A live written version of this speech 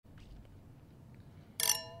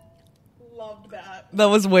loved that. That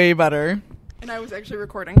was way better. And I was actually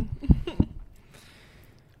recording.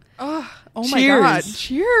 Oh my Cheers. God.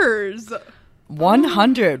 Cheers.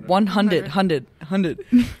 100. 100. Just I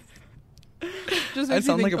makes me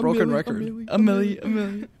sound like think a broken record. A million. a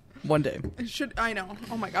million. One day. I know.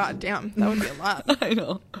 Oh my God. Damn. That would be a lot. I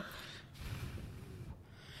know.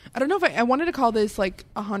 I don't know if I wanted to call this like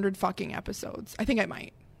 100 fucking episodes. I think I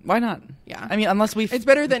might. Why not? Yeah. I mean, unless we... It's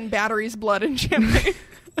better than batteries, blood, and champagne.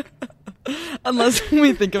 unless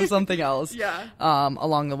we think of something else. Yeah.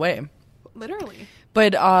 Along the way. Literally.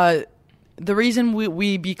 But the reason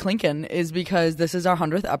we be clinking is because this is our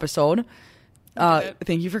 100th episode.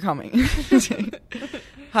 Thank you for coming.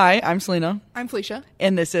 Hi, I'm Selena. I'm Felicia.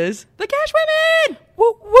 And this is... The Cash Women!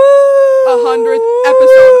 Woo woo! 100th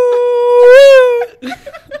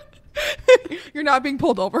episode. You're not being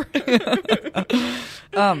pulled over.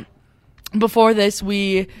 Before this,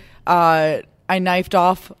 I knifed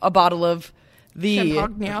off a bottle of the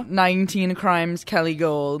Champagne. 19 Crimes Kelly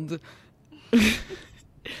Gold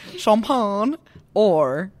champagne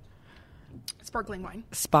or Sparkling wine.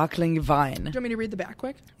 sparkling wine. Do you want me to read the back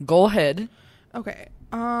quick? Go ahead. Okay.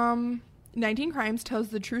 19 Crimes tells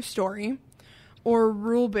the true story, or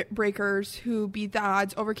rule breakers who beat the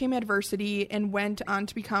odds, overcame adversity, and went on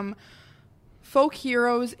to become folk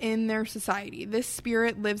heroes in their society. This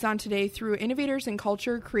spirit lives on today through innovators and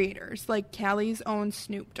culture creators, like Cali's own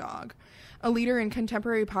Snoop Dogg. A leader in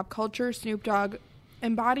contemporary pop culture, Snoop Dogg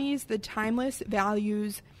embodies the timeless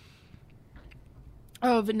values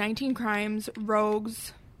of 19 Crimes,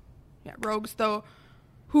 rogues, though,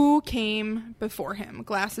 who came before him.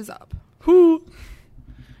 Glasses up. Who?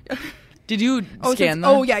 Did you scan that?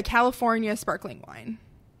 Oh, yeah, California sparkling wine.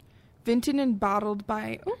 Vinted and bottled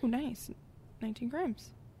by, oh, nice, 19 Crimes.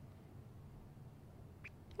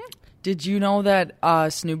 Did you know that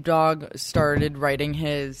Snoop Dogg started writing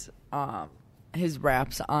his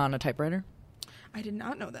raps on a typewriter? I did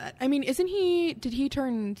not know that. I mean, did he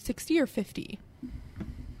turn 60 or 50?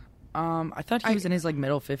 I thought he was in his like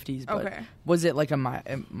middle 50s, but Okay. was it like a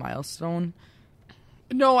milestone?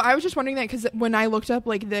 No, I was just wondering that because when I looked up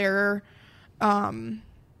like their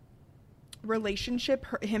relationship,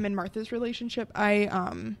 him and Martha's relationship, I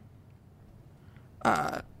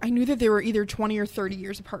knew that they were either 20 or 30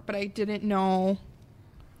 years apart, but I didn't know.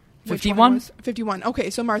 51? 51. Okay,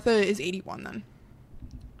 so Martha is 81 then.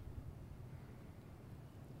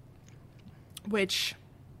 Which,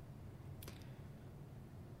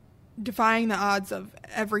 defying the odds of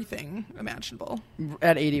everything imaginable.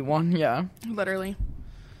 At 81, yeah. Literally.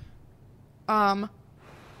 I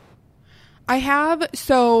have,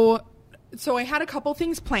 so I had a couple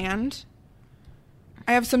things planned.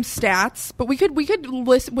 I have some stats, but we could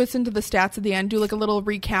listen to the stats at the end, do like a little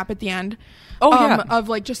recap at the end. Oh, yeah. Of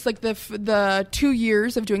like just like the 2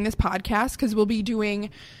 years of doing this podcast, because we'll be doing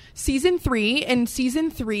season 3. And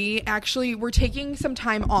season 3, actually, we're taking some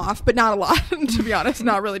time off, but not a lot, to be honest,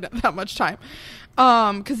 not really that much time.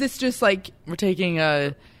 Because it's just like We're taking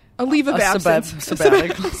a leave of absence.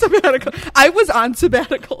 sabbatical. Sabbatical. I was on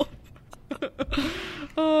sabbatical.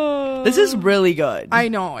 This is really good. I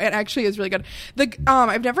know, it actually is really good.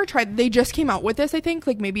 I've never tried. They just came out with this, I think,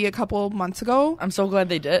 like maybe a couple months ago. I'm so glad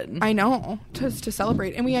they did. I know, to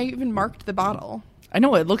celebrate, and I even marked the bottle. I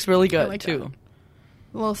know, it looks really good like too. that.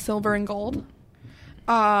 A little silver and gold.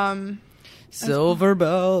 Silver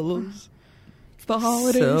bells. It's the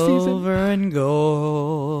holiday season. Silver and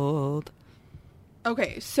gold.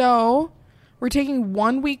 Okay, so we're taking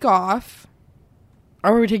 1 week off.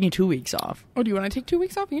 Or are we taking 2 weeks off? Oh, do you want to take 2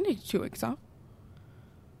 weeks off? You can take 2 weeks off.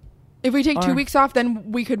 If we take 2 weeks off,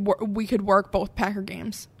 then we could work both Packer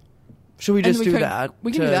games. Should we just do that?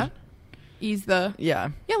 We can do that. Ease the... Yeah.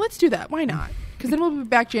 Yeah, let's do that. Why not? Because then we'll be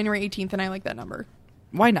back January 18th, and I like that number.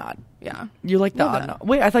 Why not? Yeah. You like the Love odd that.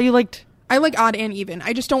 Wait, I thought you liked... I like odd and even.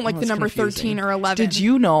 I just don't like the that's number confusing. 13 or 11. Did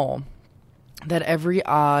you know that every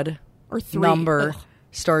odd or 3 number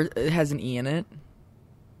Ugh. has an E in it?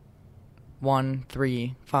 1,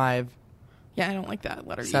 3, 5, Yeah, I don't like that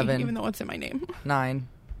letter 7, E, even though it's in my name. 9,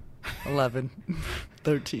 11,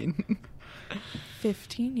 13.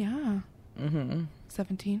 15, yeah. Mm-hmm.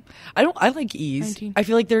 17. I like E's. 19. I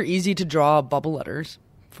feel like they're easy to draw bubble letters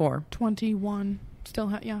for. 21.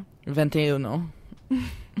 Still, yeah. 21.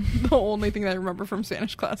 The only thing that I remember from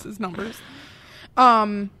Spanish class is numbers.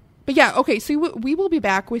 But yeah, okay, so we will be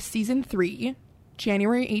back with season 3,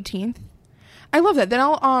 January 18th. I love that. Then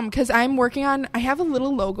I'll, because I'm working on, I have a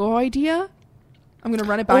little logo idea. I'm going to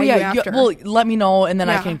run it by you after. Well, let me know, and then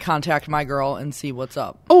I Yeah. can contact my girl and see what's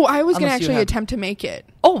up. Oh, I was going to Unless you actually have- attempt to make it.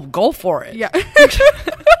 Oh, go for it. Yeah.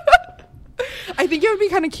 I think it would be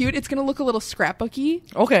kind of cute. It's going to look a little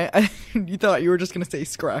scrapbooky. Okay. You thought you were just going to say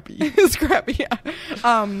scrappy. Scrappy, yeah.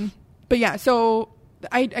 But yeah, so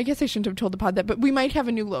I guess I shouldn't have told the pod that, but we might have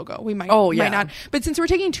a new logo. We might. Oh, yeah. Might not. But since we're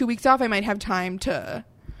taking 2 weeks off, I might have time to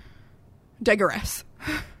digress.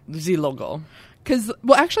 The logo. Because,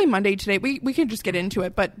 well, actually Monday today, we can just get into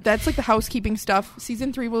it, but that's like the housekeeping stuff.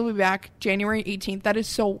 Season 3 will be back January 18th. That is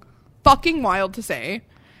so fucking wild to say.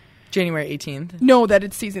 January 18th? No, that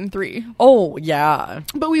it's season 3. Oh, yeah.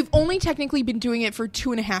 But we've only technically been doing it for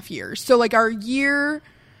 2.5 years. So, like, our year...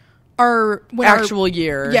 Actual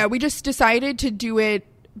year. Yeah, we just decided to do it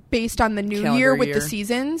based on the new Calendar year with year. the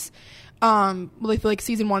seasons. Like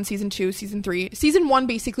season 1, season 2, season 3. Season 1,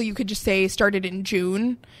 basically, you could just say started in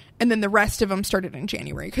June, and then the rest of them started in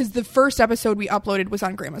January. Because the first episode we uploaded was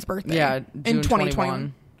on Grandma's birthday. Yeah, June in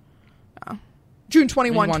 2021. 21. June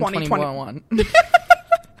 21, 2021.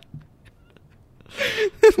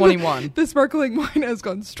 21. The sparkling wine has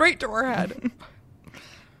gone straight to our head.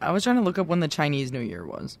 I was trying to look up when the Chinese New Year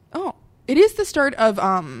was. Oh, it is the start of,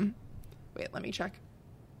 wait, let me check.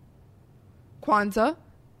 Kwanzaa.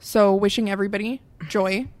 So wishing everybody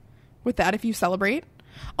joy with that if you celebrate.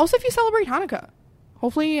 Also, if you celebrate Hanukkah.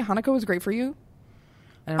 Hopefully Hanukkah was great for you.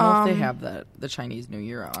 I don't know if they have the Chinese New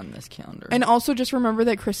Year on this calendar. And also just remember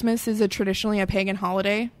that Christmas is traditionally a pagan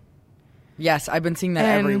holiday. Yes, I've been seeing that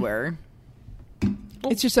everywhere.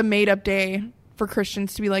 It's just a made-up day for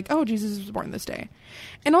Christians to be like, oh, Jesus was born this day.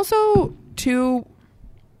 And also, too,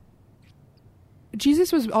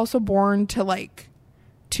 Jesus was also born to, like,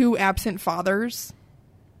 2 absent fathers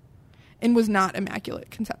and was not immaculate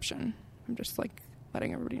conception. I'm just, like,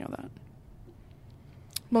 letting everybody know that.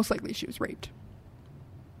 Most likely she was raped.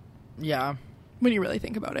 Yeah. When you really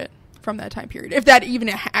think about it from that time period. If that even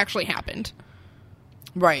actually happened.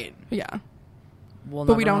 Right. Yeah.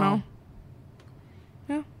 But we don't know.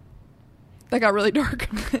 Yeah. That got really dark.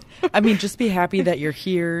 I mean, just be happy that you're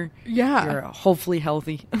here. Yeah. You're hopefully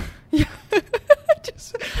healthy. Yeah. I'm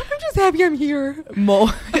just happy I'm here.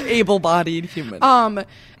 Able-bodied human.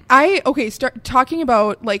 Start talking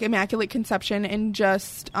about like immaculate conception and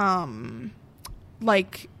just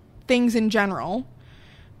like things in general.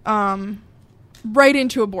 Right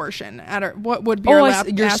into abortion at what would be our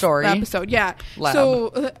lab story episode. Yeah. Lab. So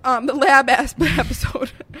the lab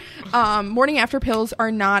episode. Morning after pills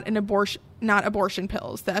are not abortion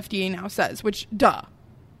pills. The FDA now says, which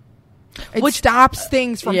which stops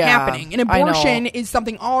things from happening. An abortion is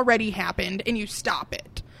something already happened and you stop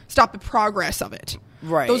it. Stop the progress of it.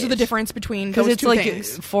 Right. Those are the difference between those two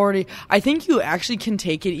things. 40. I think you actually can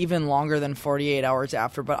take it even longer than 48 hours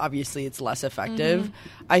after, but obviously it's less effective.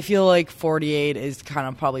 Mm-hmm. I feel like 48 is kind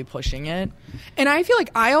of probably pushing it. And I feel like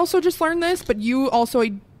I also just learned this, but you also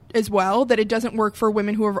as well, that it doesn't work for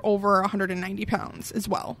women who are over 190 pounds as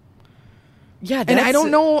well. Yeah, and I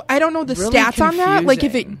don't know the really stats on that. Like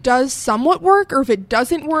if it does somewhat work or if it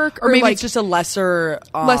doesn't work, or maybe like it's just a lesser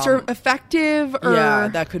effective. Or, yeah,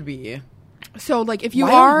 that could be. So like if you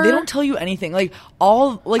they don't tell you anything. Like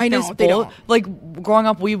all like I know, this they like growing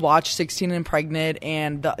up we watched 16 and Pregnant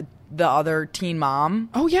and the other Teen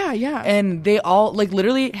Mom. Oh yeah, yeah. And they all like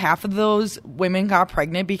literally half of those women got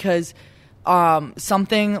pregnant because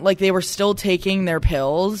something like they were still taking their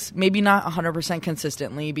pills, maybe not 100%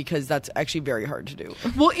 consistently because that's actually very hard to do.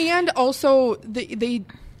 Well, and also they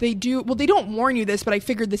do, well, they don't warn you this, but I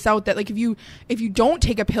figured this out that like if you don't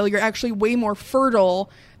take a pill, you're actually way more fertile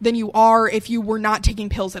than you are if you were not taking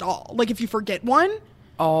pills at all. Like if you forget one,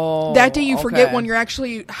 that day you forget one, you're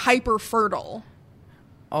actually hyper fertile.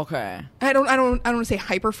 Okay. I don't want to say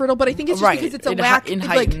hyper fertile, but I think it's just because it's a lack. It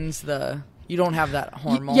heightens you don't have that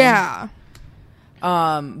hormone. Yeah.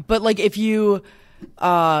 But like if you're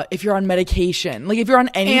on medication, like if you're on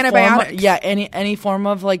any antibiotics, any form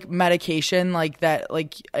of like medication like that,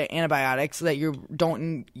 like antibiotics that you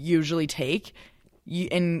don't usually take,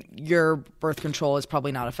 and your birth control is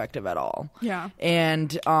probably not effective at all. Yeah.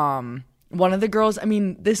 And one of the girls, I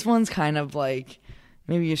mean, this one's kind of like,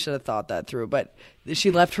 maybe you should have thought that through, but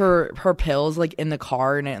she left her pills like in the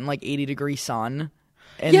car in like 80-degree sun.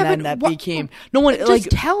 And then that became no one just like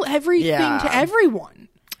tell everything to everyone,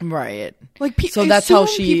 right? Like so that's how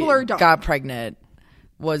she got pregnant.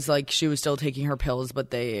 Was like she was still taking her pills,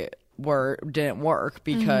 but they didn't work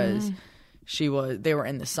because they were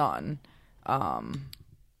in the sun. I'm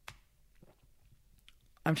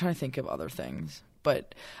trying to think of other things,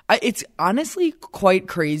 but it's honestly quite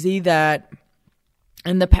crazy that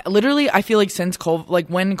literally I feel like since COVID, like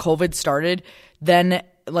when COVID started, then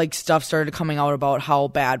like stuff started coming out about how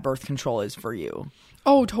bad birth control is for you.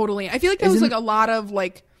 Oh, totally. I feel like there was like a lot of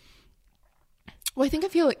like Well, I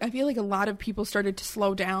feel like a lot of people started to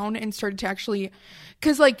slow down and started to actually,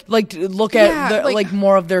 because like look at like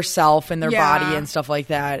more of their self and their body and stuff like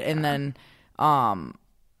that, and then and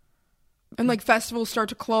like festivals start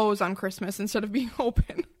to close on Christmas instead of being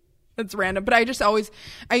open. That's random, but I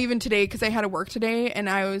even today, because I had to work today, and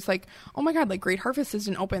I was like, oh my god, like Great Harvest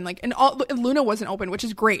isn't open, like, and Luna wasn't open, which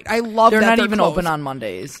is great. I love they're that not even closed. open on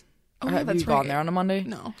Mondays. Oh, have you gone there on a Monday?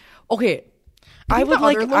 No. Okay. I would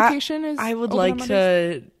like. I would like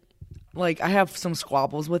to, like, I have some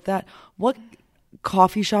squabbles with that. What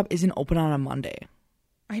coffee shop isn't open on a Monday?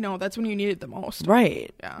 I know, that's when you need it the most.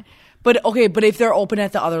 Right. Yeah. But if they're open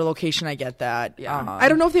at the other location, I get that. Yeah. I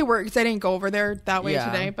don't know if they were, because I didn't go over there that way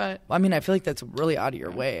today. But I mean, I feel like that's really out of your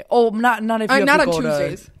way. Oh, not if you have not to on go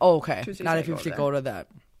Tuesdays. to. Oh, okay. Tuesdays not I if you go have to there. go to that.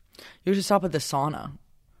 You should stop at the sauna.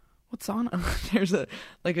 What sauna? There's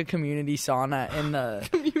a community sauna in the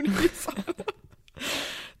Community sauna.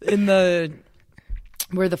 in the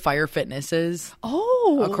where the Fire Fitness is.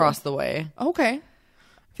 Oh, across the way. Okay, I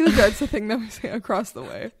feel like that's the thing that we say, across the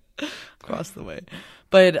way. Across the way.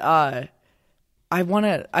 But I want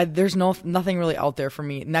to. There's nothing really out there for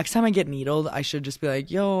me. Next time I get needled, I should just be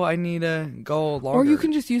like, "Yo, I need to go longer." Or you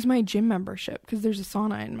can just use my gym membership, because there's a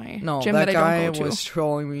sauna in my gym that I guy don't go to. was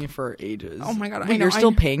trolling me for ages. Oh my god! Wait, you're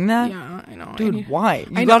still paying that? Yeah, I know, dude. Why?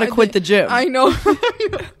 You gotta quit the gym. I know.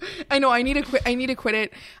 I know. I need to quit. I need to quit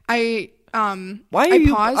it. Why are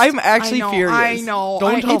you? Paused. I'm actually furious. I know.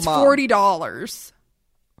 Don't tell it's Mom. $40.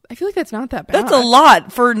 I feel like that's not that bad. That's a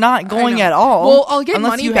lot for not going at all. Well, I'll get unless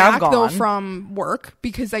money you back have gone. though from work,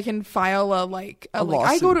 because I can file a I go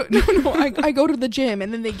lawsuit. to I go to the gym,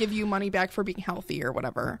 and then they give you money back for being healthy or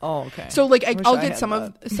whatever. Oh, okay. So like I'll I get had some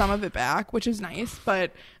of it back, which is nice,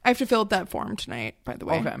 but I have to fill out that form tonight, by the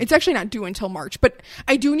way. Okay. It's actually not due until March, but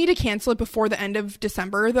I do need to cancel it before the end of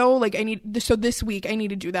December though. Like so this week I need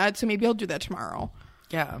to do that, so maybe I'll do that tomorrow.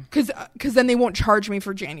 Yeah. Cuz then they won't charge me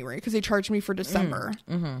for January, cuz they charged me for December.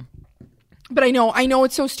 Mm-hmm. But I know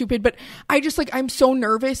it's so stupid, but I just I'm so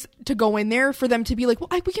nervous to go in there for them to be like, well,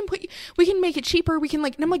 we can make it cheaper. We can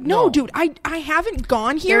and I'm like, no, dude, I haven't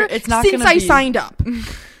gone here since I signed up.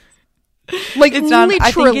 Like, it's not,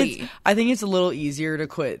 literally. I think it's a little easier to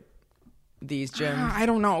quit these gyms. I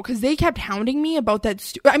don't know, because they kept hounding me about that.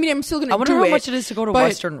 I mean, I'm still going to do it. I wonder how much it is to go to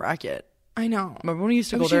Western Racket. I know. Remember when we used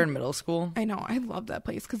to go there in middle school? I know. I love that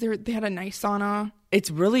place because they had a nice sauna. It's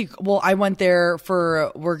really well. I went there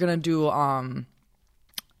we're gonna do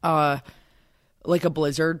like a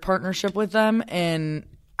Blizzard partnership with them, and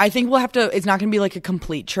I think we'll have to. It's not gonna be like a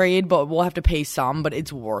complete trade, but we'll have to pay some. But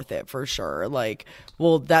it's worth it for sure. Like,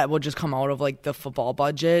 that will just come out of like the football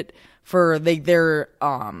budget for they're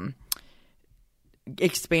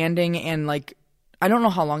expanding, and like I don't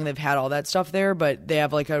know how long they've had all that stuff there, but they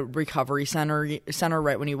have like a recovery center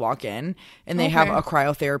right when you walk in, and they have a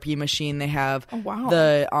cryotherapy machine. They have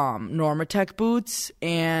the Normatec boots,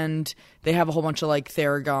 and they have a whole bunch of like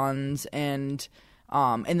Theraguns and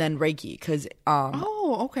then Reiki, because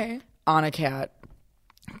Anna Cat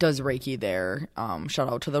does Reiki there.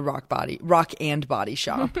 Shout out to the Rock and Body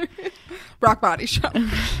Shop. Rock Body Shop.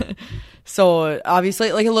 So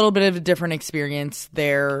obviously like a little bit of a different experience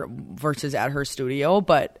there versus at her studio,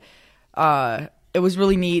 but it was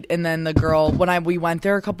really neat. And then the girl, when we went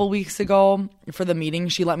there a couple weeks ago for the meeting,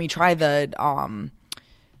 she let me try the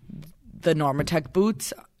Normatec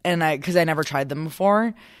boots, and because I never tried them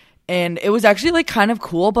before, and it was actually like kind of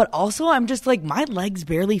cool, but also I'm just like, my legs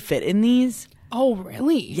barely fit in these. Oh,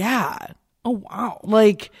 really? Yeah. Oh, wow.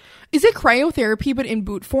 Like, is it cryotherapy but in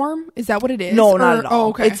boot form? Is that what it is? No, not at all. Oh,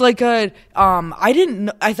 okay. It's like I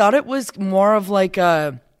thought it was more of like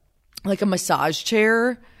a massage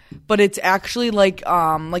chair, but it's actually like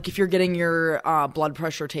if you're getting your blood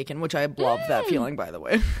pressure taken, which I love that feeling, by the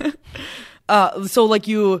way. So like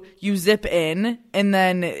you zip in, and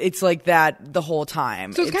then it's like that the whole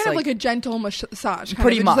time. So it's kind of like a gentle massage.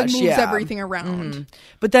 Pretty much, it just, like, moves yeah. everything around. Mm-hmm.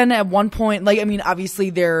 But then at one point, like, I mean, obviously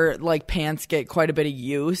their like pants get quite a bit of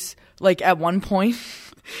use. Like at one point,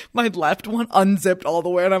 my left one unzipped all the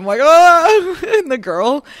way, and I'm like, ah! And the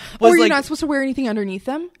girl was you're like, not supposed to wear anything underneath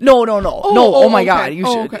them? No. Oh my okay. God, you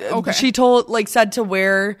should. Okay. She said to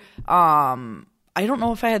wear, I don't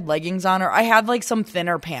know if I had leggings on, or I had like some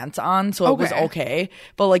thinner pants on, so it was okay.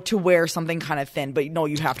 But like to wear something kind of thin, but no,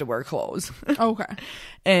 you have to wear clothes. Okay.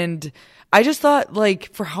 And I just thought,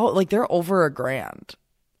 like, for how, like, they're over $1,000.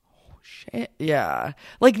 Oh, shit. Yeah.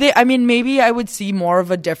 Like, maybe I would see more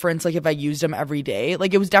of a difference, like, if I used them every day.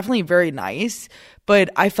 Like, it was definitely very nice, but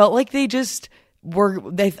I felt like they just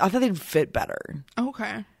I thought they'd fit better.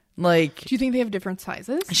 Okay. Like, Do you think they have different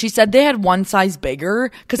sizes? she said they had one size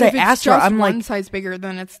bigger because I If it's asked her. just I'm one like, size bigger,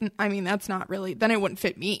 then that's not really. Then it wouldn't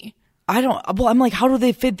fit me. I'm like, how do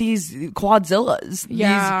they fit these Quadzillas?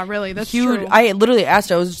 Yeah, These really, that's huge. true. I literally asked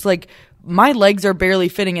her. I was just like, my legs are barely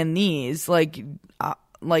fitting in these. Like,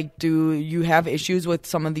 do you have issues with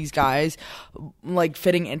some of these guys, like,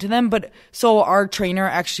 fitting into them? But so our trainer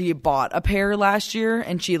actually bought a pair last year,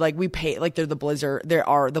 and she, like, we pay, like, they're the Blizzard. They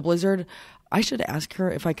are the Blizzard. I should ask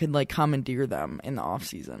her if I could, like, commandeer them in the off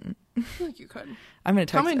season. I feel like you could. I'm gonna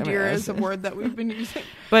text. Commandeer is a word that we've been using.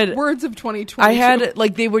 But words of 2020. I had,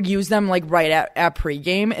 like, they would use them, like, right at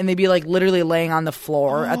pregame, and they'd be, like, literally laying on the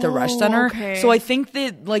floor at the rush center. Okay. So I think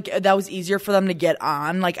that, like, that was easier for them to get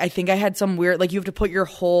on. Like, I think I had some weird, like, you have to put your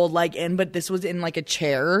whole leg in, but this was in, like, a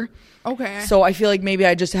chair. Okay. So I feel like maybe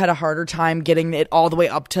I just had a harder time getting it all the way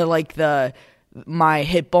up to, like, my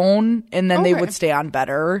hip bone, and then they Okay. would stay on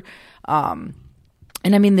better. And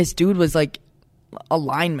I mean, this dude was, like, a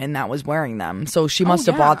lineman that was wearing them, so she must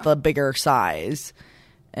have bought the bigger size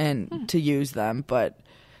and to use them. But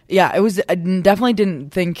yeah, I definitely didn't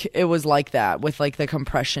think it was like that with, like, the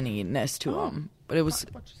compression-iness to them. But it was,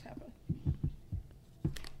 What just happened?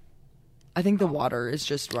 I think the water is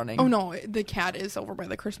just running. Oh no, the cat is over by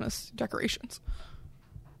the Christmas decorations.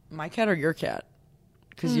 My cat or your cat?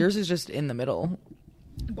 Because yours is just in the middle.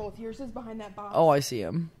 Both yours is behind that box. Oh, I see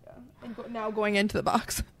him. And now going into the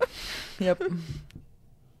box. Yep.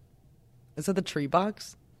 Is that the tree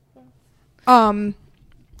box? No,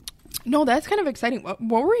 that's kind of exciting. What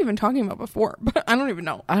were we even talking about before? But I don't even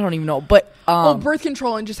know. I don't even know. But Birth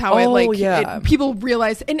control and just how people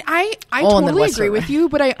realize. And I totally agree with you,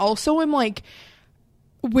 but I also am like,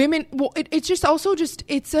 women. Well, it's just also just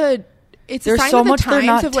it's a sign so of the much they're times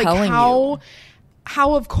not of like telling you.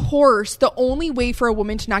 How of course the only way for a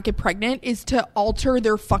woman to not get pregnant is to alter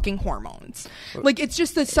their fucking hormones. Like, it's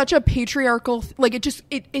just such a patriarchal like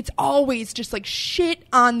it's always just like shit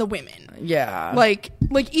on the women. Yeah. Like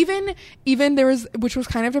even there was, which was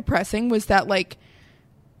kind of depressing, was that like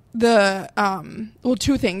the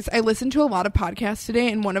two things. I listened to a lot of podcasts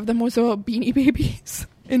today, and one of them was about Beanie Babies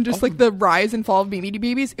and just like the rise and fall of Beanie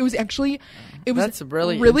Babies. It was That's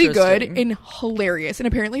really good interesting. and hilarious. And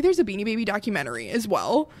apparently there's a Beanie Baby documentary as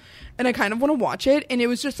well, and I kind of want to watch it. And it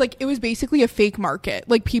was just like, it was basically a fake market.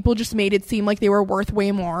 Like, people just made it seem like they were worth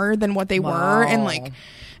way more than what they were,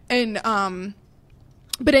 and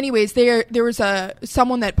but anyways, there was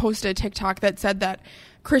someone that posted a TikTok that said that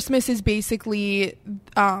Christmas is basically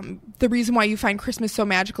the reason why you find Christmas so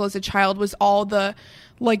magical as a child was all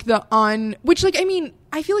which, like, I mean,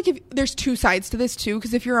 I feel like there's two sides to this too,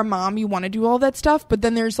 because if you're a mom, you want to do all that stuff, but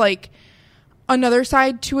then there's like another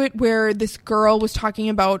side to it where this girl was talking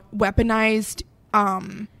about weaponized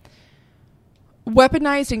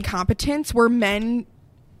incompetence, where men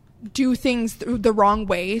do things the wrong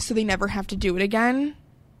way so they never have to do it again.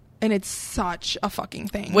 And it's such a fucking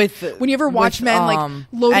thing. When you ever watch men like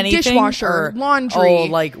load a dishwasher, laundry,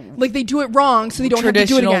 like they do it wrong so they don't have to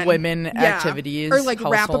do it again. Traditional women activities, or like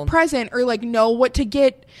wrap a present, or like know what to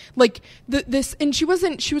get. Like this, and she was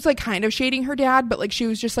like kind of shading her dad, but like she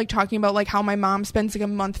was just like talking about like how my mom spends like a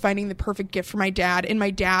month finding the perfect gift for my dad, and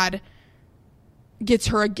my dad gets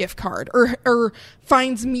her a gift card or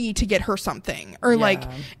finds me to get her something, or like,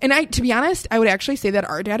 and to be honest, I would actually say that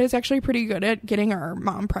our dad is actually pretty good at getting our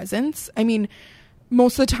mom presents. I mean,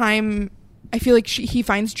 most of the time I feel like he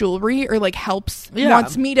finds jewelry or like wants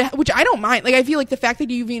me to, which I don't mind. Like, I feel like the fact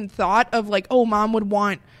that you even thought of like, oh, mom would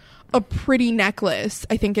want a pretty necklace,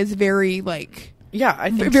 I think is very like,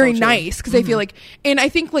 I think very so too. nice. Because I feel like, and I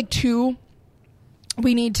think like too,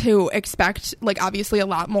 we need to expect like obviously a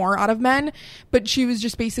lot more out of men, but she was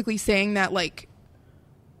just basically saying that like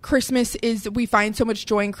we find so much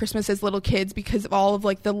joy in Christmas as little kids because of all of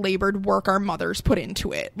like the labored work our mothers put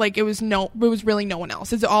into it. Like, it was really no one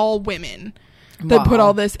else. It's all women that put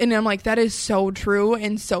all this. And I'm like, that is so true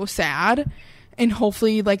and so sad. And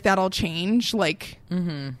hopefully like that'll change. Like,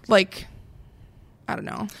 like, I don't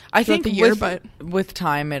know. I think the year, but with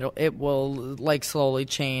time it will like slowly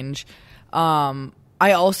change.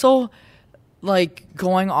 I also like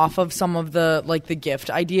going off of some of the like the gift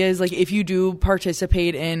ideas. Like, if you do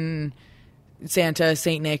participate in Santa,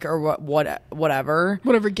 Saint Nick, or whatever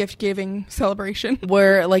gift giving celebration,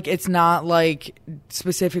 where like it's not like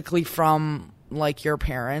specifically from like your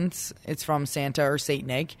parents, it's from Santa or Saint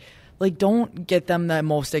Nick. Like, don't get them the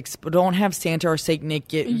most. Don't have Santa or Saint Nick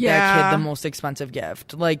get that kid the most expensive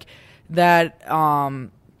gift. Like that.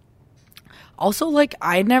 Also, like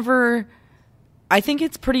I think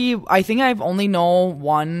I've only know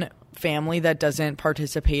one family that doesn't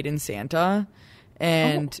participate in Santa,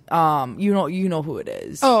 and you know who it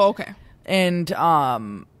is. Oh, okay. And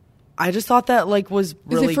I just thought that like was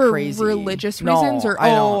really Is it for crazy. religious reasons or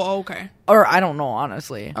okay. Or I don't know,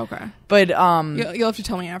 honestly. Okay. But You'll have to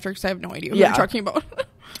tell me after because I have no idea what you're talking about.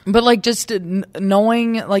 But like just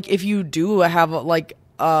knowing like if you do have like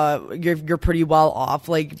you're pretty well off,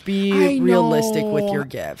 like be realistic with your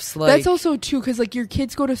gifts. Like that's also too because like your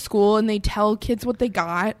kids go to school and they tell kids what they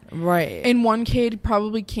got, right? And one kid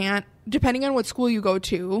probably can't, depending on what school you go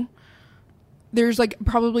to. There's like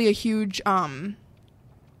probably a huge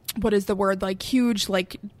what is the word, like huge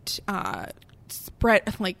like spread,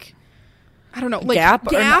 like I don't know, like gap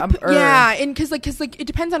or yeah, and because it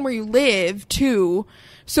depends on where you live too.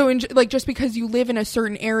 So like just because you live in a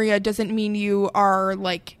certain area doesn't mean you are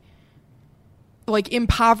like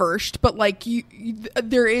impoverished, but like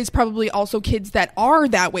there is probably also kids that are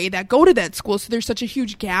that way that go to that school. So there's such a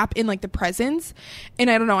huge gap in like the presence, and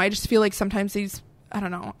I don't know. I just feel like sometimes these. I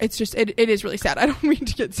don't know. It's just, it is really sad. I don't mean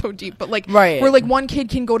to get so deep, but like, right. Where like one kid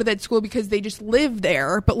can go to that school because they just live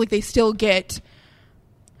there, but like they still get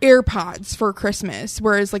AirPods for Christmas.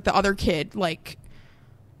 Whereas like the other kid, like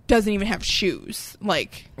doesn't even have shoes.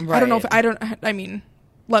 Like, right. I don't know I mean,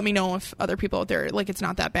 let me know if other people out there, like it's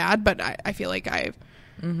not that bad, but I feel like I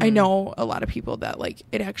know a lot of people that like,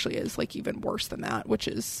 it actually is like even worse than that, which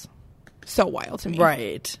is so wild to me.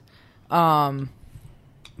 Right.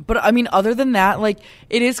 But I mean, other than that, like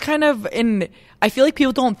it is kind of I feel like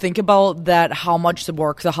people don't think about that, how much the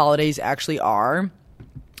work the holidays actually are.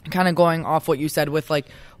 Kind of going off what you said with like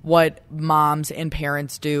what moms and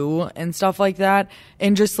parents do and stuff like that.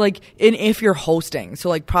 And just like, if you're hosting, so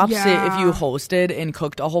like props to if you hosted and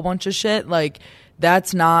cooked a whole bunch of shit, like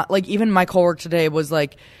that's not like, even my coworker today was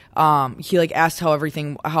like, he like asked how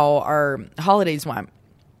our holidays went.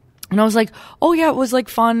 And I was like, oh, yeah, it was, like,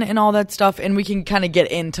 fun and all that stuff. And we can kind of get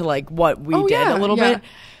into, like, what we did a little bit.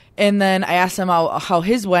 And then I asked him how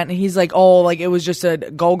his went. And he's like, oh, like, it was just a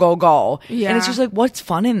go, go, go. Yeah. And it's just like, what's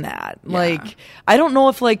fun in that? Yeah. Like, I don't know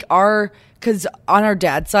if, like, because on our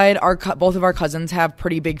dad's side, both of our cousins have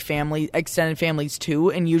pretty big extended families too,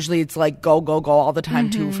 and usually it's like go go go all the time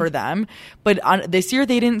too for them. But this year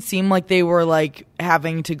they didn't seem like they were like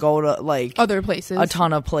having to go to like other places, a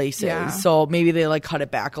ton of places. So maybe they like cut it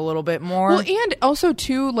back a little bit more. Well, and also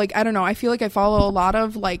too, like I don't know, I feel like I follow a lot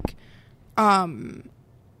of like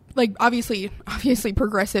obviously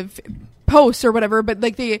progressive posts or whatever, but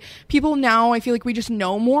like people now, I feel like we just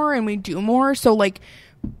know more and we do more. So like.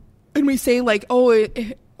 And we say like, oh,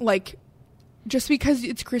 like just because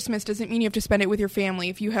it's Christmas doesn't mean you have to spend it with your family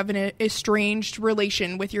if you have an estranged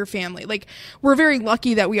relation with your family. Like we're very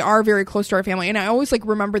lucky that we are very close to our family. And I always like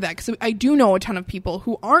remember that because I do know a ton of people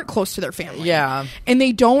who aren't close to their family. Yeah. And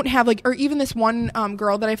they don't have like, or even this one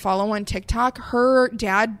girl that I follow on TikTok, her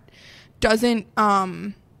dad doesn't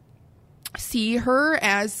see her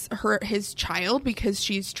as his child because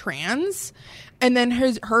she's trans. And then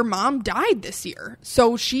her mom died this year.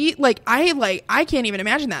 So she I can't even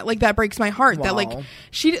imagine that. Like that breaks my heart. Wow. That like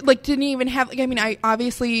she like didn't even have like, I mean, I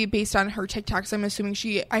obviously based on her TikToks, I'm assuming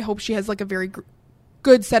I hope she has like a very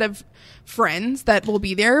good set of friends that will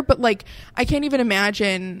be there. But like, I can't even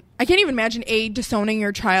imagine disowning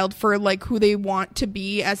your child for like who they want to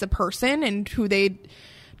be as a person and who they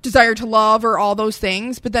desire to love or all those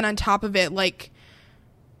things. But then on top of it, like,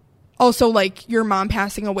 also, like, your mom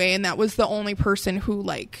passing away, and that was the only person who,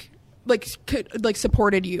 could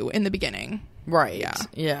supported you in the beginning. Right.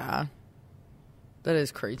 Yeah. That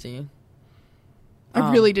is crazy.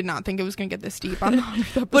 I really did not think it was going to get this deep on the 100th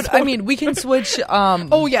episode. But, I mean, we can switch...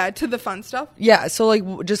 to the fun stuff? Yeah, so,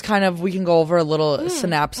 like, just kind of, we can go over a little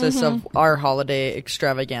synopsis of our holiday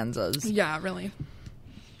extravaganzas. Yeah, really.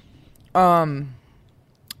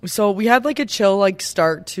 So, we had, like, a chill, like,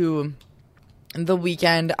 start to... the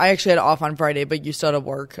weekend. I actually had off on Friday, but you still had to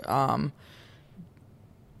work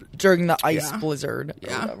during the ice blizzard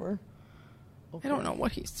or whatever. Okay. I don't know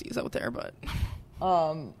what he sees out there, but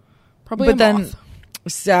probably. But then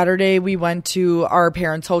Saturday we went to our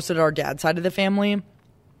parents hosted our dad's side of the family,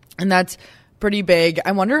 and that's pretty big.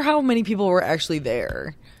 I wonder how many people were actually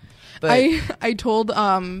there. But I told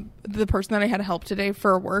the person that I had to help today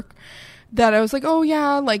for work that I was like, oh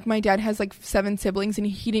yeah, like my dad has like 7 siblings, and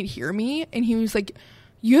he didn't hear me, and he was like,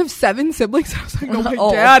 you have 7 siblings? I was like, no, my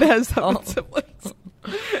dad has 7 siblings.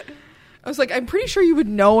 I was like, I'm pretty sure you would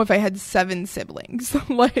know if I had 7 siblings.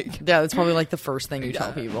 Like, yeah, that's probably like the first thing you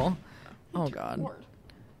tell people. Oh God,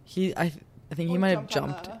 I think he might have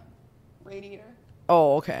jumped. Radiator.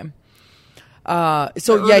 Oh, okay.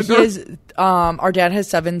 So yeah, he is. Our dad has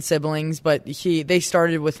 7 siblings, but they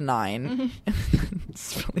started with 9.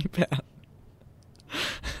 It's really bad.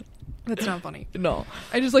 That's not funny. No.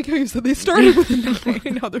 I just like how you said they started with a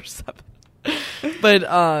 9, now they're 7.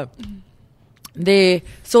 But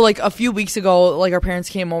so like a few weeks ago, like our parents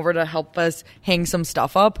came over to help us hang some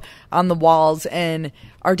stuff up on the walls, and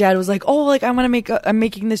our dad was like, oh, like I'm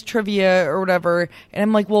making this trivia or whatever, and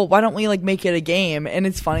I'm like, well, why don't we like make it a game? And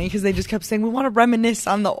it's funny because they just kept saying we want to reminisce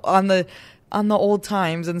on the old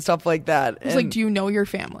times and stuff like that. It's like, do you know your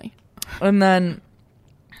family? And then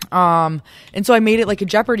and so I made it like a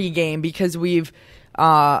Jeopardy game because we've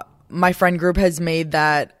my friend group has made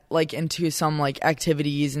that like into some like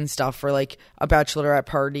activities and stuff for like a bachelorette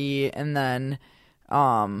party, and then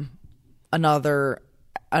another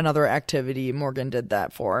activity Morgan did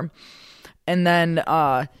that for. And then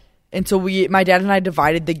and so my dad and I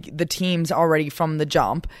divided the teams already from the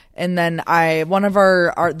jump. And then one of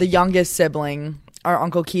the youngest sibling, our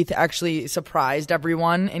Uncle Keith, actually surprised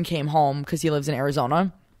everyone and came home because he lives in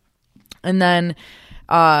Arizona. And then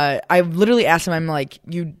I literally asked him, I'm like,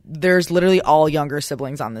 there's literally all younger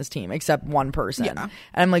siblings on this team except one person. Yeah. And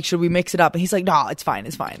I'm like, should we mix it up? And he's like, no, it's fine.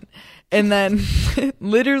 And then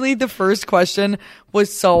literally the first question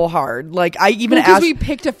was so hard. Like I even asked, because we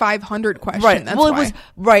picked a 500 question. Right. That's well,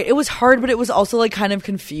 why. It was hard, but it was also like kind of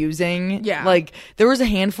confusing. Yeah. Like there was a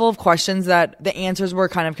handful of questions that the answers were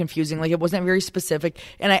kind of confusing. Like it wasn't very specific.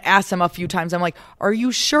 And I asked him a few times, I'm like, are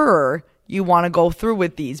you sure you want to go through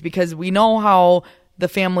with these? Because we know how the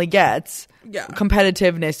family gets,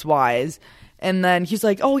 competitiveness wise. And then he's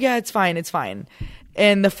like, oh yeah, it's fine.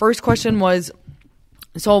 And the first question was,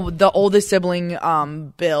 so the oldest sibling,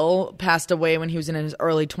 Bill, passed away when he was in his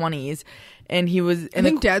early 20s, and he was I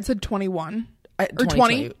think Dad said 21 or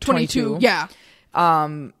 22. Yeah.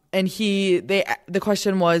 And the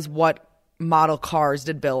question was, what model cars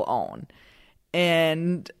did Bill own?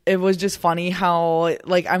 And it was just funny how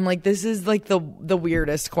like I'm like, this is like the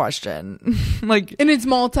weirdest question. Like, and it's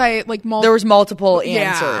there was multiple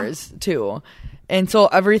answers too. And so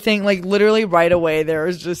everything, like literally right away there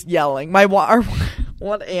was just yelling. Our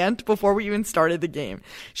one aunt, before we even started the game,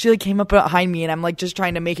 she like came up behind me, and I'm like just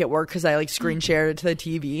trying to make it work because I like screen shared it to the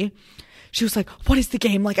TV. She was like, what is the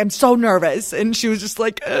game? Like, I'm so nervous. And she was just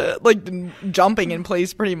like jumping in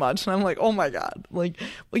place pretty much. And I'm like, oh my God. Like,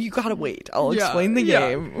 well, you gotta wait. I'll explain the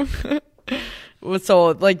game. So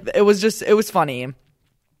like, it was funny.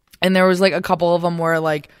 And there was like a couple of them where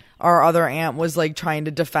like our other aunt was like trying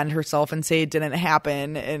to defend herself and say it didn't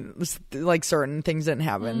happen. And like certain things didn't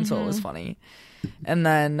happen. Mm-hmm. So it was funny. And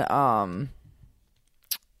then,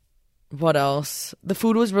 what else? The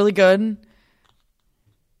food was really good.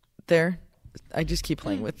 There, I just keep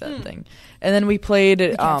playing with that thing. And then we played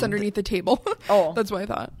the cat's underneath the table. Oh, that's what I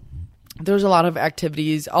thought. There's a lot of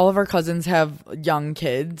activities. All of our cousins have young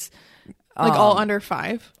kids, like all under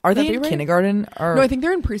 5. Are they in kindergarten? Or no, I think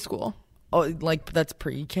they're in preschool. Oh, like that's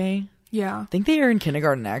pre-K. Yeah, I think they are in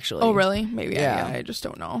kindergarten actually. Oh, really? Maybe. Yeah, I just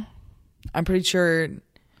don't know. I'm pretty sure.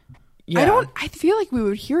 Yeah. I feel like we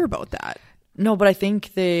would hear about that. No, but I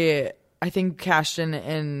think Cashton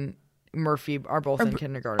and Murphy are both in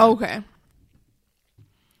kindergarten. Okay.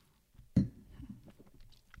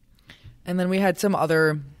 And then we had some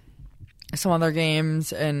other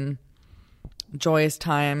games and joyous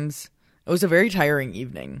times. It was a very tiring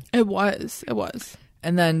evening. It was.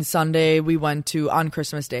 And then Sunday on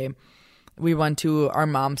Christmas Day, we went to our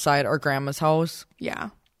mom's side, our grandma's house. Yeah.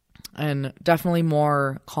 And definitely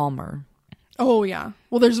more calmer. Oh yeah.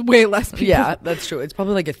 Well, there's way less people. Yeah, that's true. It's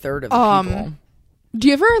probably like a third of the people. Do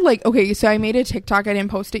you ever okay, so I made a TikTok. I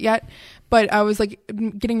didn't post it yet, but I was like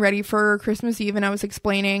getting ready for Christmas Eve, and I was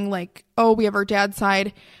explaining like, oh, we have our dad's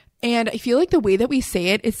side. And I feel like the way that we say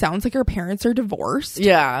it, it sounds like our parents are divorced.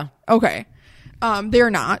 Yeah. Okay. They're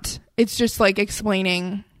not. It's just like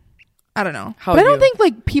explaining, I don't know. But I don't think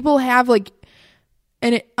like people have like,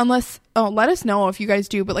 let us know if you guys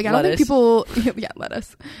do, but like, I don't think people, yeah, let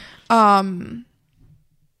us.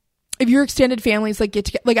 If your extended families like get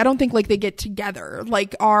together, like I don't think like they get together.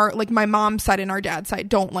 Like my mom's side and our dad's side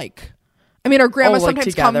don't like. I mean, our grandma sometimes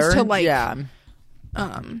together? Comes to like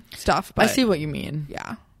stuff. But I see what you mean.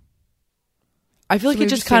 Yeah, I feel like it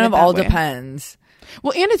just kind of all depends.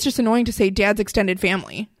 Well, and it's just annoying to say dad's extended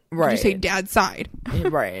family. Right. You say dad's side.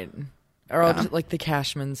 Right. Or just like the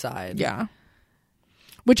Cashman side. Yeah.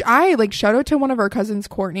 Which I like shout out to one of our cousins,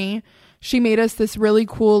 Courtney. She made us this really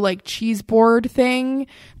cool like cheese board thing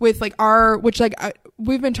with like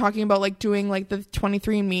we've been talking about like doing like the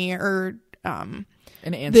 23andMe or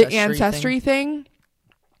the ancestry thing.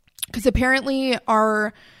 Because apparently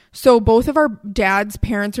both of our dad's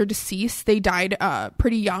parents are deceased. They died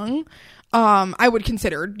pretty young. I would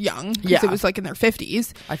consider young because it was like in their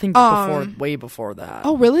 50s. I think way before that.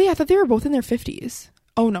 Oh, really? I thought they were both in their 50s.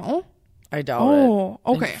 Oh, no? I doubt it. Oh,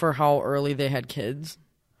 I think okay. for how early they had kids.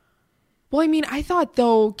 Well, I mean, I thought,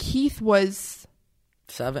 though, Keith was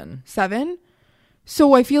 7. 7.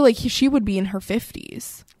 So I feel like she would be in her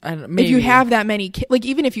 50s. Maybe. If you have that many kids. Like,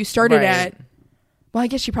 even if you started Right. at... Well, I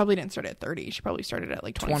guess she probably didn't start at 30. She probably started at,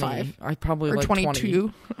 like, 25. 20. I probably Or like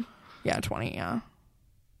 22. 20. Yeah, 20, yeah.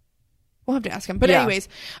 We'll have to ask him. But Yeah. anyways,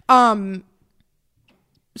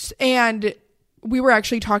 and we were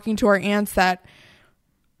actually talking to our aunts that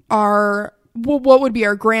what would be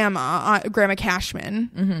our grandma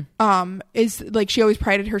Cashman, is like, she always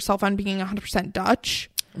prided herself on being 100% Dutch.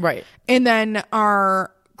 Right. And then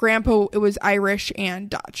our grandpa, it was Irish and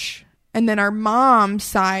Dutch. And then our mom's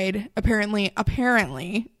side apparently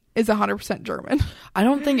is 100% German. I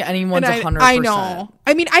don't think anyone's 100%. I know.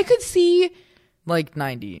 I mean, I could see like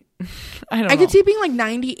 90. I don't know. I could see it being like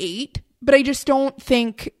 98, but I don't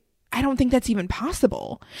think that's even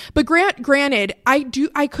possible. But granted,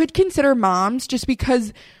 I could consider mom's just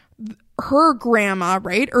because her grandma,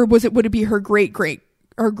 right? Or would it be her great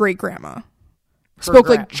grandma? Spoke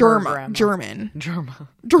like German. German.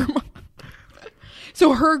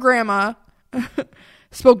 So her grandma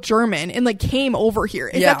spoke German and like came over here.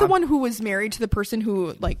 Is that the one who was married to the person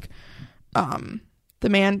who like, the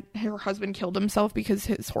man, her husband killed himself because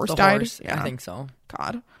his horse died? Yeah. I think so.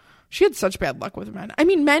 God, she had such bad luck with men. I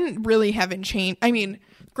mean, men really haven't changed. I mean,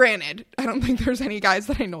 granted, I don't think there's any guys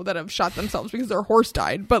that I know that have shot themselves because their horse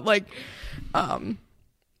died. But like,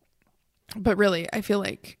 but really, I feel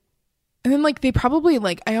like, and then like they probably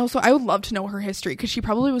like, I would love to know her history because she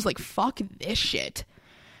probably was like, fuck this shit.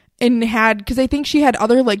 And because I think she had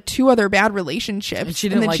like 2 other bad relationships. And she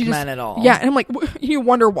didn't like men at all. Yeah. And I'm like, you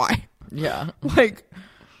wonder why. Yeah. Like,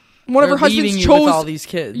 one of her husbands chose with all these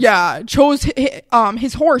kids. Yeah, chose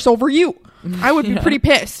his horse over you. I would be pretty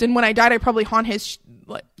pissed. And when I died, I'd probably haunt his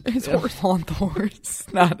horse. Haunt the horse,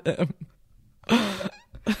 not him.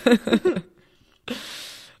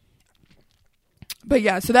 But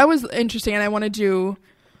yeah, so that was interesting. And I want to do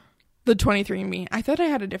the 23andMe. I thought I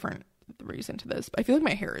had a different reason to this, but I feel like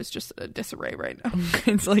my hair is just a disarray right now.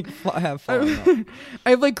 It's like half falling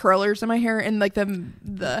I have like curlers in my hair, and like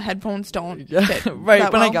the headphones don't fit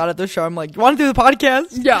right. When I got at the show, I'm like, you want to do the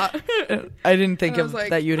podcast? Yeah. I didn't think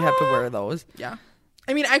like, that you'd have to wear those. Yeah.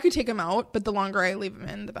 I mean, I could take them out, but the longer I leave them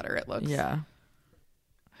in, the better it looks. Yeah.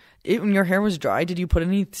 When your hair was dry, did you put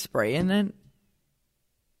any spray in it?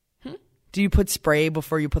 Do you put spray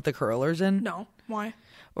before you put the curlers in? No. Why?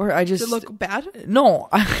 Or I just... Does it look bad? No.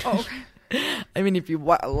 Oh, okay. I mean, if you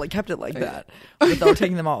kept it like that without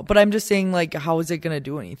taking them out. But I'm just saying, like, how is it going to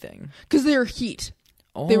do anything? Because they're heat.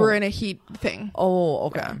 Oh. They were in a heat thing. Oh,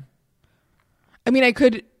 okay. Yeah. I mean,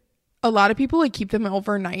 a lot of people like keep them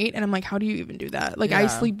overnight, and I'm like, how do you even do that? Like, I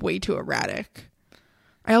sleep way too erratic.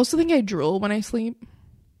 I also think I drool when I sleep.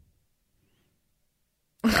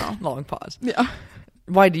 No. Long pause. Yeah.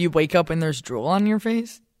 Why, do you wake up and there's drool on your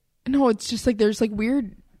face? No, it's just like there's like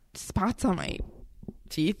weird spots on my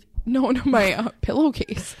teeth. No, my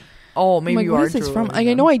pillowcase. Oh, maybe like, you what are. Is this from? Like,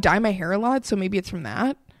 I know I dye my hair a lot, so maybe it's from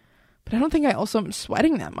that. But I don't think I also am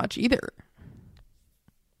sweating that much either.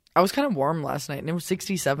 I was kind of warm last night, and it was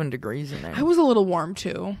 67 degrees in there. I was a little warm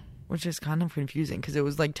too, which is kind of confusing because it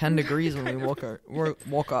was like 10 degrees when we woke up.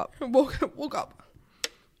 Woke up.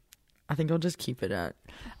 I think I'll just keep it at.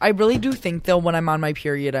 I really do think though, when I'm on my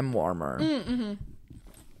period, I'm warmer. Mm-hmm.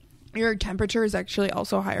 Your temperature is actually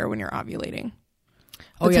also higher when you're ovulating.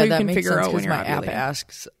 That's how you can figure out when my app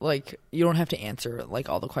asks, like, you don't have to answer like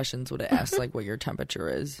all the questions, but it asks like what your temperature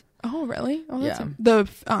is. Oh, really? Oh, that's the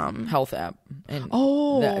health app, and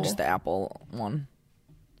just the Apple one.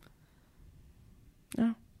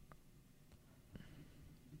 Yeah.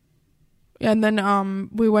 And then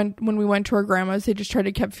when we went to our grandma's, they just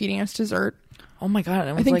kept feeding us dessert. Oh my god!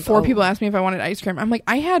 I think 4 people asked me if I wanted ice cream. I'm like,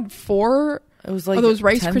 I had 4. It was like those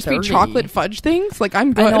Rice Krispie chocolate fudge things. Like,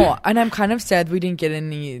 I'm good. I know, and I'm kind of sad we didn't get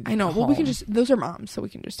any. I know. Well, we can just. Those are Mom's, so we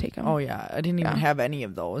can just take them. Oh yeah, I didn't even have any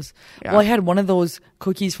of those. Yeah. Well, I had one of those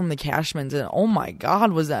cookies from the Cashmans, and oh my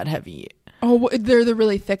god, was that heavy? Oh, they're the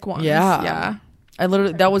really thick ones. Yeah. I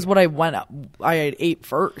literally that was what I ate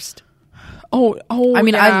first. Oh! I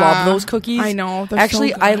mean, I love those cookies. I know.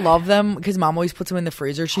 Actually, so I love them because Mom always puts them in the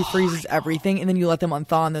freezer. She freezes everything, and then you let them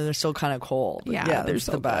unthaw, and then they're still kind of cold. Yeah, they're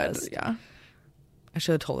so the best. Good. Yeah. I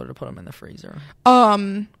should have told her to put them in the freezer.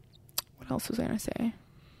 What else was I gonna say?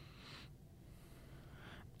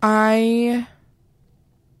 I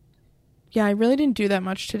really didn't do that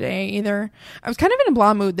much today either. I was kind of in a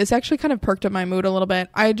blah mood. This actually kind of perked up my mood a little bit.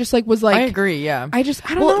 I just was like, I agree. Yeah. I don't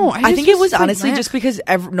know. I think it was honestly just because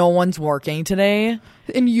no one's working today.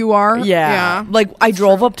 And you are? Yeah. Like, I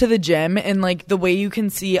drove up to the gym, and, like, the way you can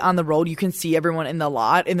see on the road, you can see everyone in the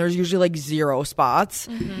lot, and there's usually, like, 0 spots.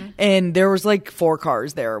 And there was, like, 4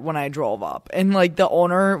 cars there when I drove up. And, like, the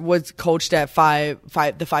owner was coached at the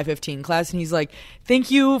 515 class, and he's like,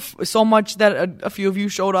 thank you so much that a few of you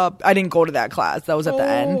showed up. I didn't go to that class. That was at the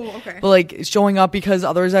end. Okay. But, like, showing up because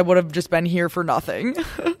otherwise I would have just been here for nothing.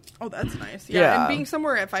 Oh, that's nice. Yeah. And being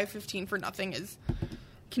somewhere at 5:15 for nothing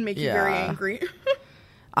can make you very angry.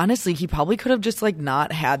 Honestly, he probably could have just, like,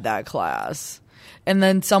 not had that class. And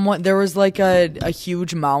then there was, like, a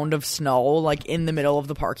huge mound of snow, like, in the middle of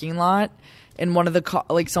the parking lot. And one of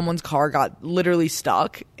the someone's car got literally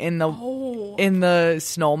stuck in the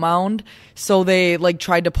snow mound. So they, like,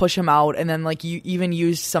 tried to push him out, and then, like, you even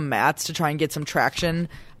used some mats to try and get some traction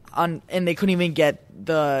on, and they couldn't even get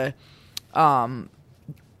the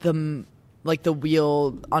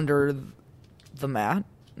wheel under the mat.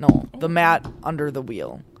 No, the mat under the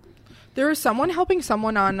wheel. There was someone helping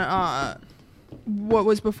someone on what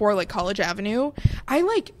was before, like, College Avenue.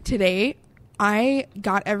 Today, I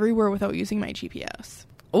got everywhere without using my GPS.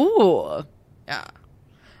 Ooh. Yeah.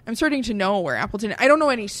 I'm starting to know where Appleton... I don't know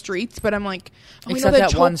any streets, but I'm like... Oh, except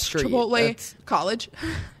that one street. Chipotle College.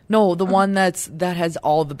 No, the one that has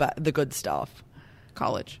all the good stuff.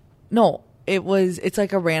 College. No. It's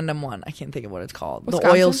like a random one. I can't think of what it's called. Wisconsin?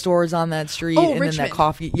 The oil stores on that street, and Richmond. then that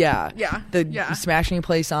coffee. Yeah, yeah. The smashing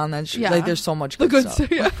place on that street. Yeah. Like, there's so much good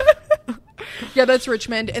stuff. Yeah. Yeah, that's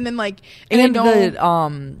Richmond, and then like, and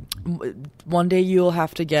one day you'll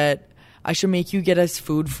have to get. I should make you get us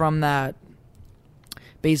food from that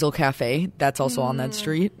Basil Cafe. That's also on that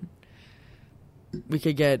street. We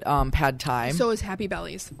could get pad thai. So is Happy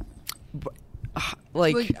Bellies.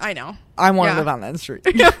 Like I know. I want to live on that street.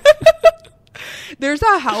 There's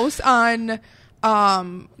a house on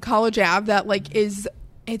College Ave that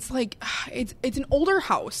it's an older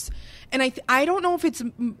house, and I don't know if it's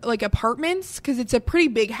like apartments, because it's a pretty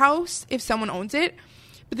big house if someone owns it,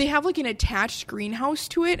 but they have like an attached greenhouse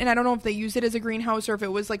to it, and I don't know if they use it as a greenhouse or if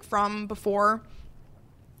it was like from before.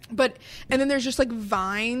 But and then there's just like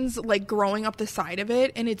vines like growing up the side of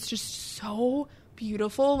it, and it's just so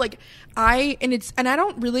beautiful. Like I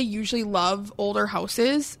don't really usually love older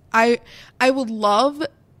houses. I would love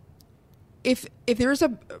if there's a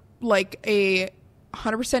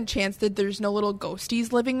 100% chance that there's no little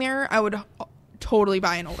ghosties living there, I would totally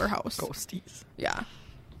buy an older house. Ghosties. Yeah.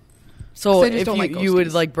 So if you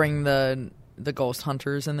would like bring the ghost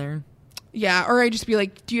hunters in there. Yeah, or I'd just be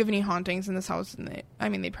like, do you have any hauntings in this house? And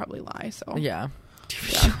they'd probably lie. So yeah.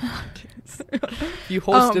 You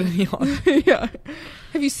hosted any hauntings. Yeah.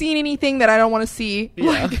 Have you seen anything that I don't want to see?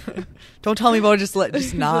 Yeah. Don't tell me about it. Just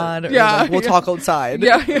nod. Or yeah. We'll talk outside.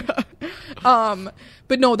 Yeah.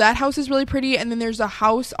 But no, that house is really pretty. And then there's a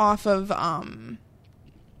house off of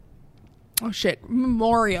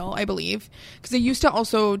Memorial, I believe, because they used to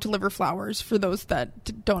also deliver flowers. For those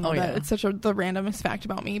that don't know that, it's such the randomest fact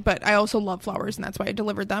about me. But I also love flowers, and that's why I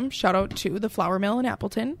delivered them. Shout out to the flower mill in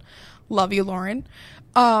Appleton. Love you, Lauren.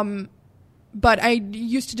 But I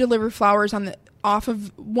used to deliver flowers off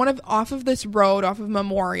of this road off of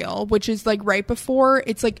Memorial, which is like right before.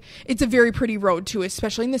 It's a very pretty road too,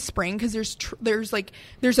 especially in the spring, because there's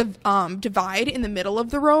a divide in the middle of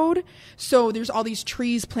the road, so there's all these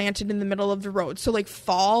trees planted in the middle of the road. So like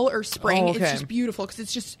fall or spring, it's just beautiful because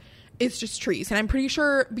it's just trees. And I'm pretty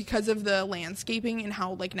sure because of the landscaping and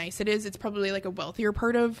how like nice it is, it's probably like a wealthier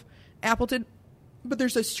part of Appleton. But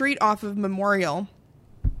there's a street off of Memorial,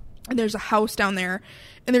 and there's a house down there,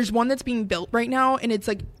 and there's one that's being built right now, and